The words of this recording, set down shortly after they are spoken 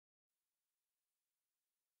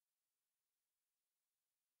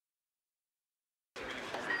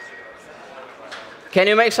Can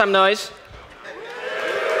you make some noise?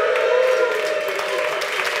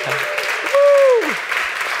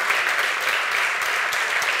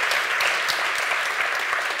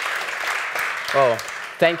 Oh,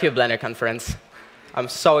 thank you, Blender Conference. I'm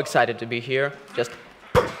so excited to be here.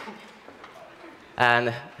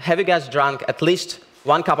 And have you guys drunk at least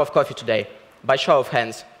 1 cup of coffee today? By show of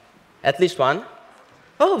hands. At least one?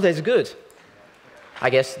 Oh, that's good. I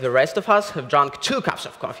guess the rest of us have drunk 2 cups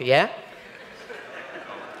of coffee, yeah?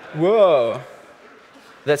 Whoa.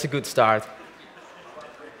 That's a good start.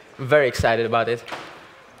 Very excited about it.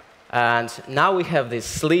 And now we have these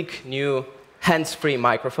sleek, new, hands-free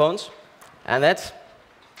microphones. And that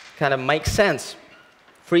kind of makes sense.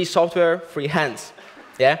 Free software, free hands,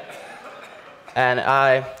 yeah? And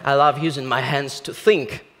I love using my hands to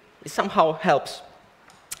think. It somehow helps.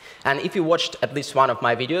 And if you watched at least one of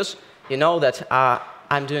my videos, you know that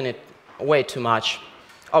I'm doing it way too much,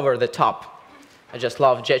 over the top. I just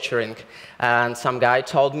love gesturing. And some guy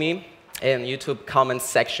told me in YouTube comments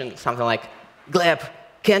section something like, Gleb,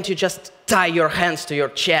 can't you just tie your hands to your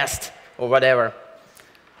chest or whatever?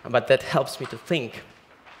 But that helps me to think.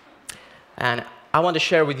 And I want to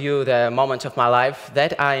share with you the moment of my life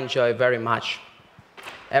that I enjoy very much.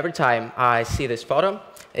 Every time I see this photo,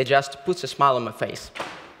 it just puts a smile on my face.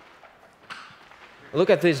 Look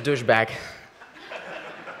at this douchebag.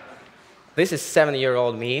 This is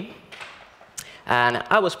 7-year-old me. And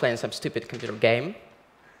I was playing some stupid computer game.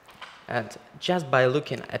 And just by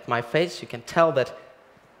looking at my face, you can tell that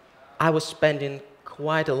I was spending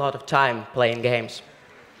quite a lot of time playing games.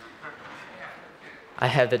 I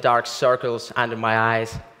have the dark circles under my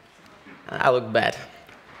eyes, and I look bad.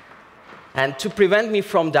 And to prevent me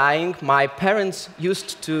from dying, my parents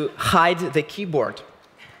used to hide the keyboard.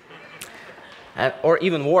 Or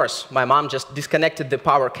even worse, my mom just disconnected the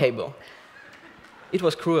power cable. It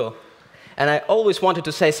was cruel. And I always wanted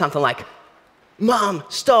to say something like, Mom,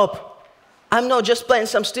 stop! I'm not just playing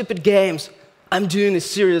some stupid games. I'm doing a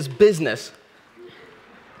serious business.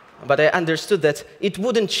 But I understood that it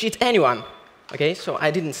wouldn't cheat anyone. Okay, so I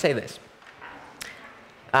didn't say this.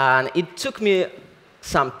 And it took me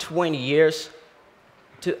some 20 years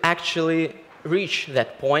to actually reach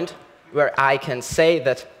that point where I can say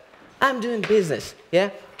that I'm doing business,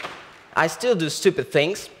 yeah? I still do stupid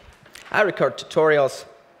things. I record tutorials.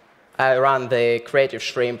 I run the Creative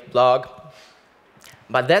Shrimp blog.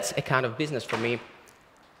 But that's a kind of business for me.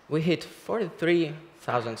 We hit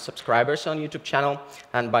 43,000 subscribers on YouTube channel,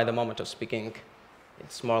 and by the moment of speaking,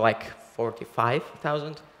 it's more like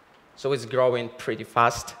 45,000, so it's growing pretty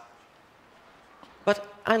fast. But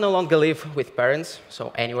I no longer live with parents,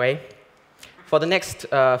 so anyway, for the next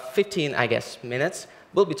 15, I guess, minutes,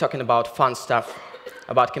 we'll be talking about fun stuff,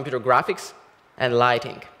 about computer graphics and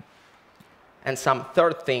lighting. And some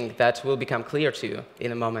third thing that will become clear to you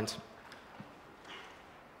in a moment.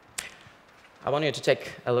 I want you to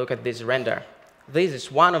take a look at this render. This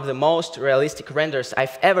is one of the most realistic renders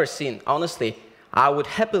I've ever seen. Honestly, I would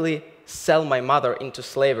happily sell my mother into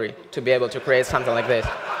slavery to be able to create something like this.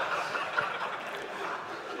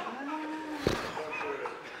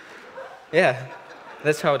 Yeah,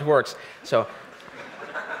 that's how it works. So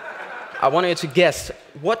I want you to guess,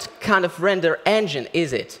 what kind of render engine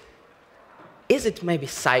is it? Is it maybe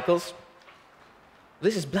Cycles?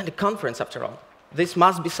 This is Blender Conference, after all. This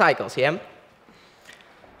must be Cycles, yeah?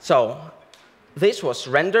 So this was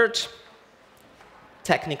rendered,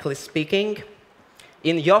 technically speaking,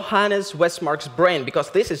 in Johannes Westmark's brain, because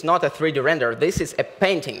this is not a 3D render, this is a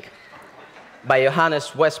painting by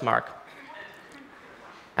Johannes Westmark.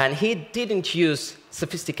 And he didn't use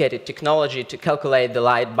sophisticated technology to calculate the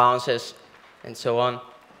light bounces and so on.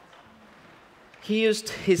 He used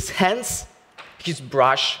his hands, his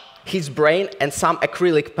brush, his brain, and some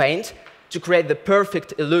acrylic paint to create the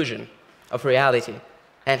perfect illusion of reality.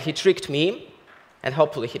 And he tricked me, and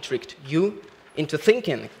hopefully he tricked you, into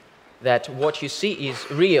thinking that what you see is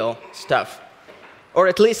real stuff, or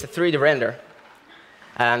at least a 3D render.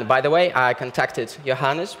 And by the way, I contacted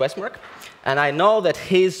Johannes Westmark, and I know that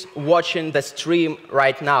he's watching the stream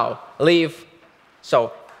right now, live.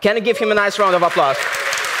 So can you give him a nice round of applause?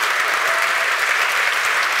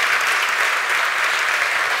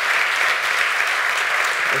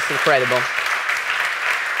 It's incredible.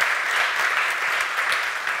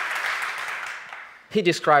 He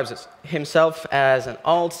describes himself as an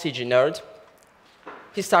old CG nerd.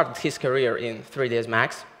 He started his career in 3ds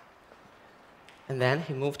Max, and then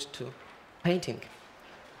he moved to painting.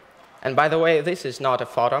 And by the way, this is not a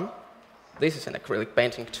photo. This is an acrylic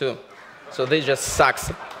painting too. So this just sucks.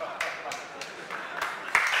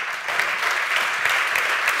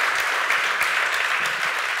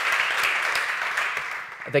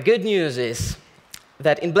 The good news is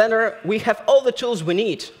that in Blender, we have all the tools we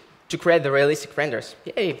need to create the realistic renders.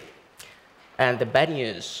 Yay! And the bad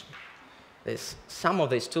news is some of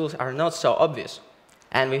these tools are not so obvious,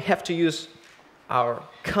 and we have to use our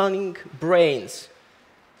cunning brains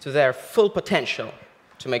to their full potential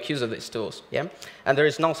to make use of these tools. Yeah? And there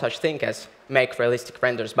is no such thing as Make Realistic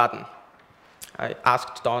Renders button. I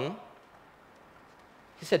asked Don.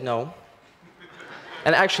 He said no.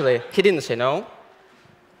 And actually, he didn't say no.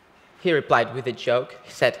 He replied with a joke.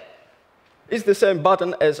 He said, "It's the same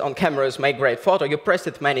button as on camera's Make Great Photo. You pressed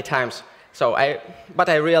it many times." But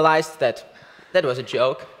I realized that that was a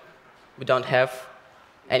joke. We don't have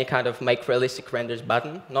any kind of Make Realistic Renders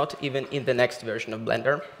button, not even in the next version of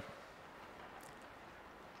Blender.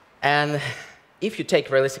 And if you take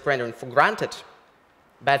realistic rendering for granted,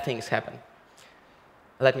 bad things happen.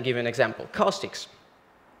 Let me give you an example. Caustics.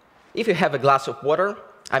 If you have a glass of water,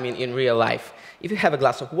 I mean in real life, if you have a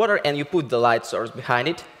glass of water and you put the light source behind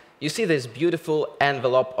it, you see this beautiful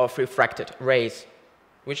envelope of refracted rays,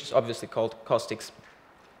 which is obviously called caustics.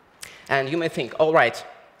 And you may think, all right,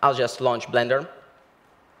 I'll just launch Blender,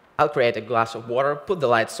 I'll create a glass of water, put the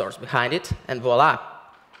light source behind it, and voila.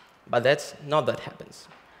 But that's not what happens.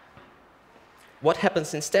 What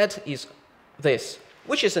happens instead is this,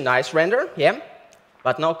 which is a nice render, yeah,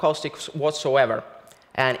 but no caustics whatsoever.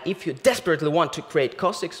 And if you desperately want to create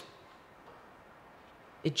caustics,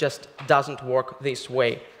 it just doesn't work this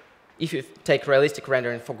way. If you take realistic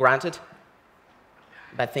rendering for granted,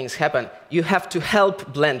 bad things happen. You have to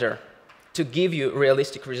help Blender to give you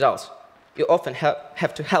realistic results. You often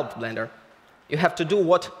have to help Blender. You have to do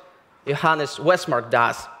what Johannes Westmark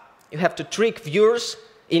does. You have to trick viewers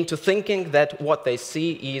into thinking that what they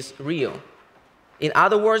see is real. In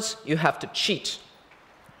other words, you have to cheat.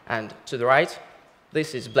 And to the right,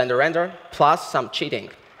 this is Blender render plus some cheating.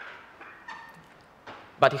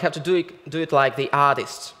 But you have to do it like the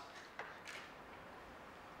artists.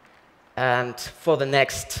 And for the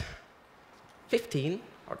next 15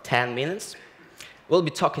 or 10 minutes, we'll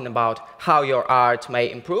be talking about how your art may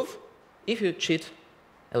improve if you cheat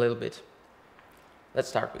a little bit. Let's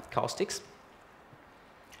start with caustics.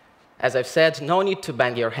 As I've said, no need to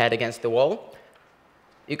bang your head against the wall.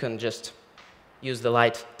 You can just use the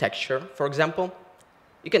light texture, for example.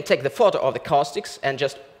 You can take the photo of the caustics and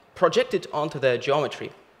just project it onto the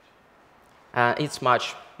geometry. It's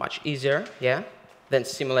much easier, yeah, than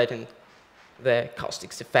simulating the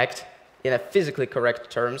caustics effect in a physically correct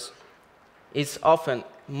terms. It's often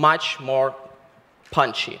much more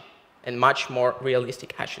punchy and much more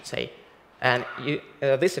realistic, I should say. And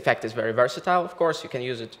this effect is very versatile, of course. You can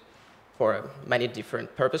use it for many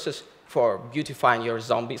different purposes, for beautifying your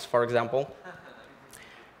zombies, for example.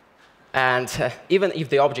 And even if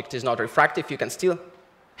the object is not refractive, you can still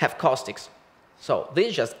have caustics. So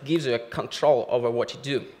this just gives you a control over what you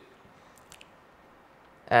do.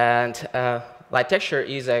 And light texture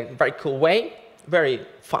is a very cool way, very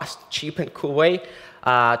fast, cheap, and cool way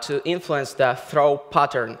to influence the throw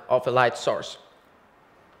pattern of a light source.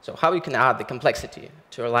 So how you can add the complexity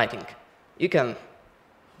to your lighting? You can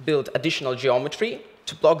build additional geometry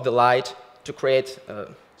to block the light, to create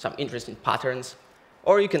some interesting patterns.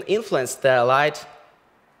 Or you can influence the light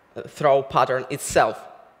throw pattern itself.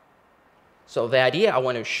 So the idea I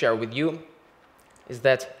want to share with you is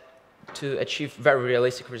that to achieve very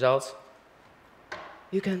realistic results,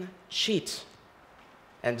 you can cheat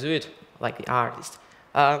and do it like the artist.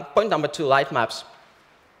 Point number 2, light maps.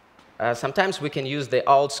 Sometimes we can use the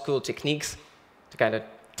old school techniques to kind of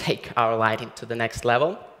take our lighting to the next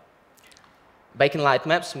level. Baking light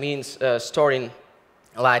maps means storing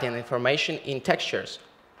lighting information in textures.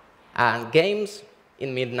 And games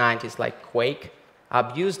in mid-90s like Quake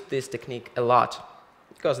abused this technique a lot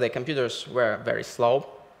because the computers were very slow,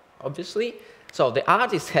 obviously. So the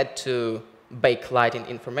artists had to bake lighting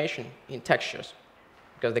information in textures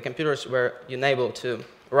because the computers were unable to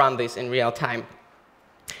run this in real time.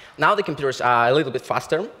 Now the computers are a little bit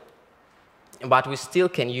faster, but we still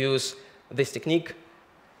can use this technique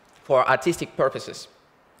for artistic purposes.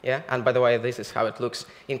 Yeah? And by the way, this is how it looks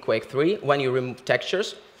in Quake 3 when you remove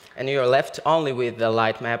textures and you're left only with the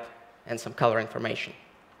light map and some color information.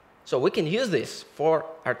 So we can use this for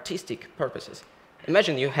artistic purposes.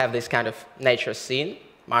 Imagine you have this kind of nature scene,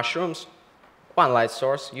 mushrooms, one light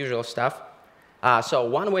source, usual stuff. So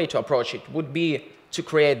one way to approach it would be to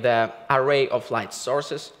create the array of light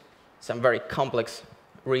sources, some very complex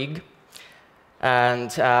rig, and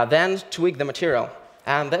then tweak the material.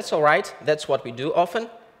 And that's all right. That's what we do often.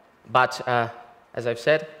 But as I've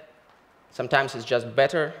said, sometimes it's just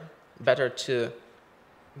better to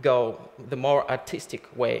go the more artistic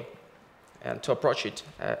way and to approach it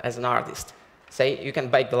as an artist. Say you can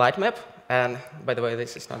bake the light map, and by the way,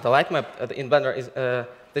 this is not the light map. In Blender,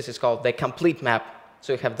 this is called the complete map.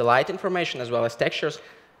 So you have the light information as well as textures.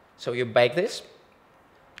 So you bake this,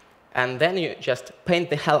 and then you just paint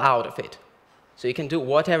the hell out of it. So you can do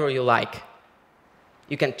whatever you like.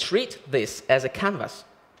 You can treat this as a canvas.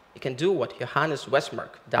 You can do what Johannes Westmark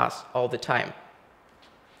does all the time.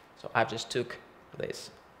 So I just took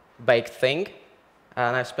this baked thing,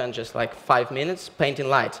 and I spent just like 5 minutes painting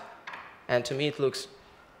light. And to me, it looks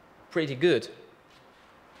pretty good.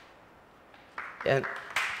 And,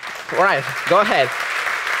 all right, go ahead.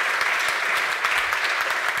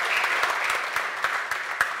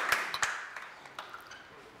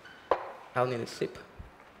 I'll need a sip.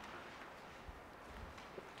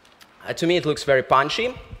 To me, it looks very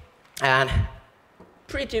punchy and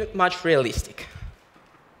pretty much realistic.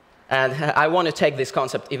 And I want to take this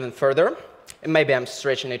concept even further. And maybe I'm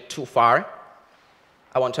stretching it too far.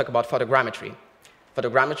 I want to talk about photogrammetry.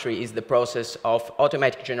 Photogrammetry is the process of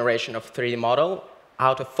automatic generation of 3D model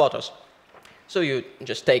out of photos. So you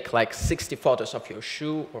just take like 60 photos of your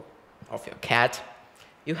shoe or of your cat.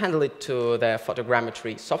 You handle it to the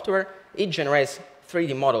photogrammetry software. It generates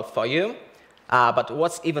 3D model for you. But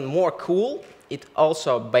what's even more cool, it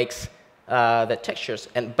also bakes the textures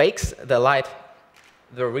and bakes the light,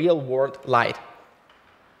 the real-world light.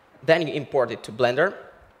 Then you import it to Blender.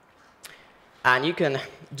 And you can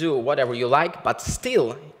do whatever you like, but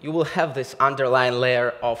still you will have this underlying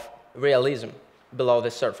layer of realism below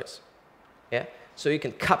the surface. Yeah? So you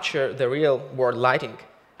can capture the real-world lighting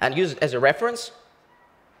and use it as a reference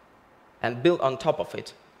and build on top of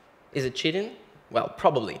it. Is it cheating? Well,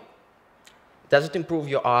 probably. Does it improve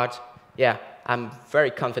your art? Yeah, I'm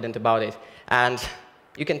very confident about it. And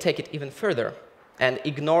you can take it even further and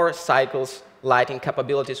ignore cycles, lighting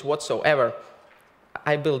capabilities whatsoever.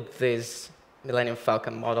 I built this Millennium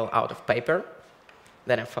Falcon model out of paper.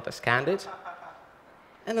 Then I photoscanned it.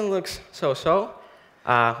 And it looks so-so,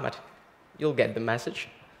 but you'll get the message.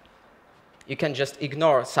 You can just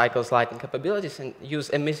ignore cycles, lighting capabilities and use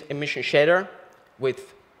emission shader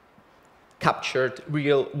with captured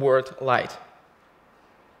real-world light.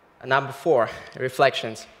 And number 4,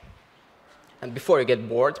 reflections. And before you get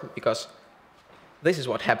bored, because this is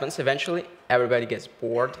what happens eventually, everybody gets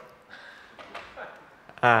bored.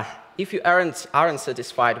 If you aren't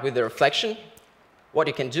satisfied with the reflection, what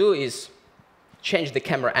you can do is change the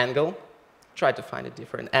camera angle, try to find a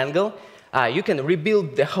different angle. You can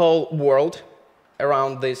rebuild the whole world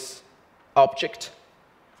around this object,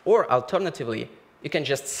 or alternatively, you can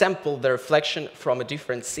just sample the reflection from a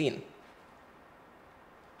different scene.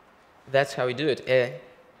 That's how we do it.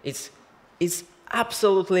 It's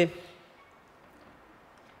absolutely,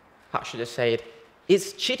 how should I say it?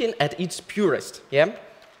 It's cheating at its purest, yeah?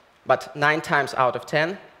 But 9 times out of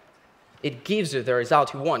 10, it gives you the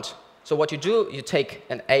result you want. So what you do, you take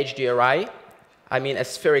an HDRI, I mean a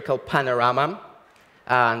spherical panorama,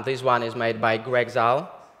 and this one is made by Greg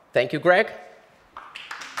Zal. Thank you, Greg.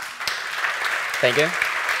 Thank you.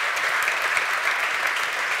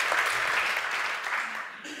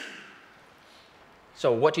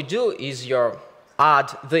 So what you do is you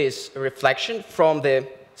add this reflection from the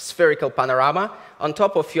spherical panorama on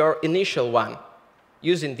top of your initial one,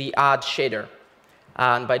 using the add shader.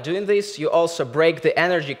 And by doing this, you also break the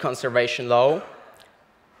energy conservation law.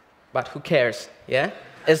 But who cares, yeah?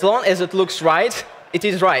 As long as it looks right, it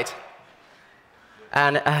is right.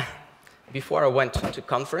 And before I went to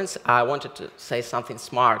conference, I wanted to say something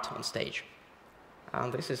smart on stage.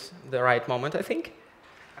 And this is the right moment, I think.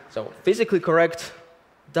 So physically correct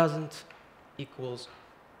doesn't equal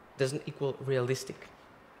realistic.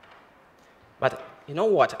 But you know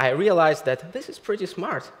what? I realized that this is pretty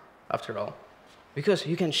smart, after all. Because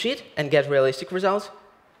you can cheat and get realistic results,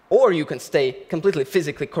 or you can stay completely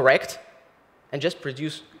physically correct and just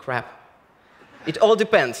produce crap. It all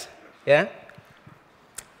depends, yeah?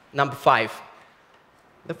 Number 5,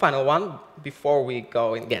 the final one, before we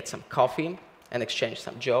go and get some coffee and exchange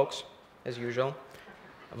some jokes, as usual,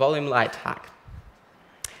 volume light hack.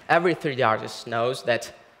 Every 3D artist knows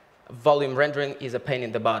that volume rendering is a pain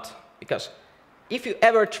in the butt, because if you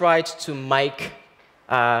ever tried to make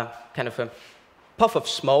kind of a puff of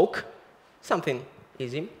smoke, something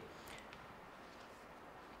easy,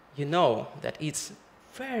 you know that it's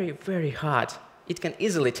very, very hard. It can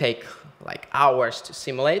easily take like hours to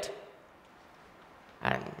simulate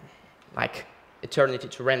and like eternity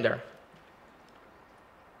to render.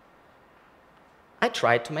 I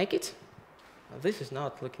tried to make it. This is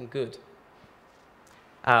not looking good.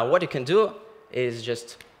 What you can do is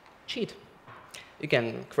just cheat. You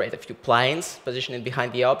can create a few planes, position it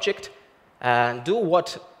behind the object, and do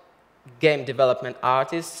what game development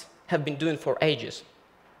artists have been doing for ages.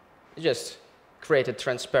 You just create a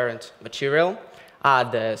transparent material,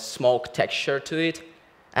 add the smoke texture to it,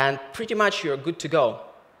 and pretty much you're good to go.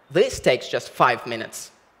 This takes just 5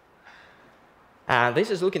 minutes. And this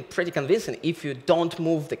is looking pretty convincing if you don't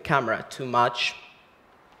move the camera too much.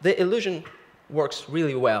 The illusion works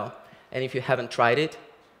really well. And if you haven't tried it,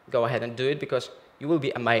 go ahead and do it, because you will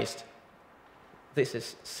be amazed. This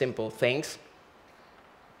is simple things,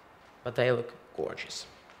 but they look gorgeous.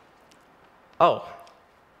 Oh,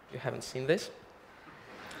 you haven't seen this?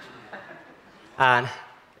 And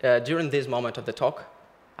during this moment of the talk,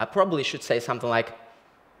 I probably should say something like,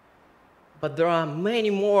 but there are many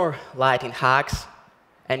more lighting hacks,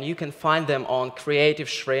 and you can find them on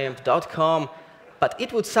creativeshrimp.com, but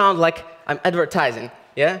it would sound like I'm advertising,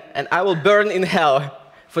 yeah? And I will burn in hell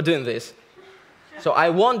for doing this. So I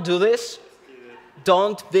won't do this.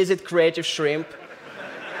 Don't visit Creative Shrimp.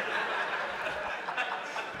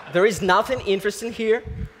 There is nothing interesting here.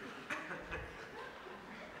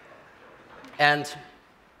 And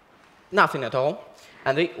nothing at all.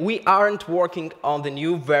 And we aren't working on the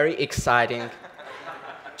new, very exciting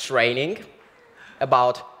training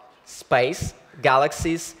about space,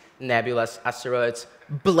 galaxies, nebulas, asteroids,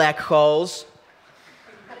 black holes.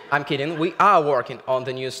 I'm kidding. We are working on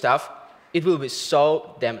the new stuff. It will be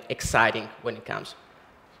so damn exciting when it comes.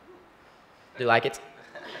 Do you like it?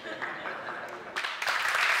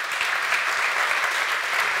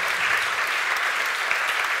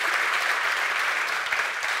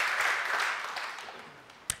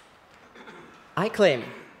 I claim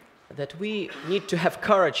that we need to have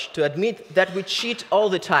courage to admit that we cheat all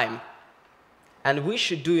the time, and we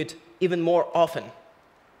should do it even more often,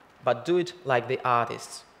 but do it like the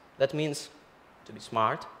artists. That means to be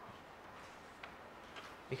smart,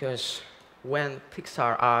 because when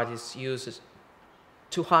Pixar artists use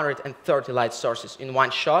 230 light sources in one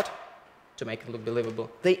shot to make it look believable,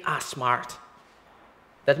 they are smart.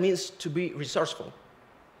 That means to be resourceful.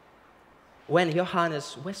 When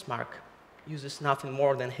Johannes Westmark uses nothing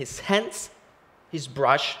more than his hands, his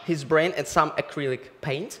brush, his brain, and some acrylic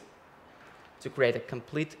paint to create a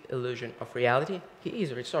complete illusion of reality, he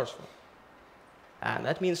is resourceful. And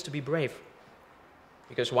that means to be brave.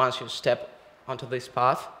 Because once you step onto this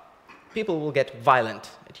path, people will get violent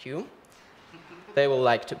at you. They will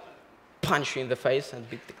like to punch you in the face and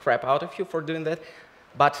beat the crap out of you for doing that.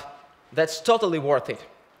 But that's totally worth it.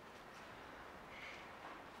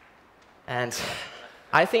 And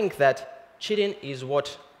I think that cheating is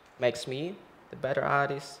what makes me the better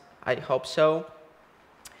artist. I hope so.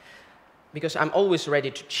 Because I'm always ready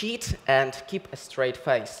to cheat and keep a straight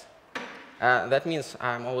face. That means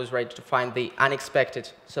I'm always ready to find the unexpected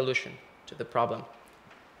solution to the problem.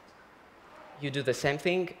 You do the same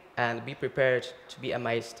thing and be prepared to be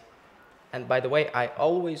amazed. And by the way, I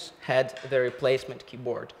always had the replacement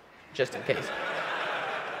keyboard, just in case.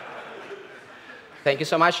 Thank you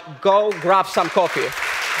so much. Go grab some coffee.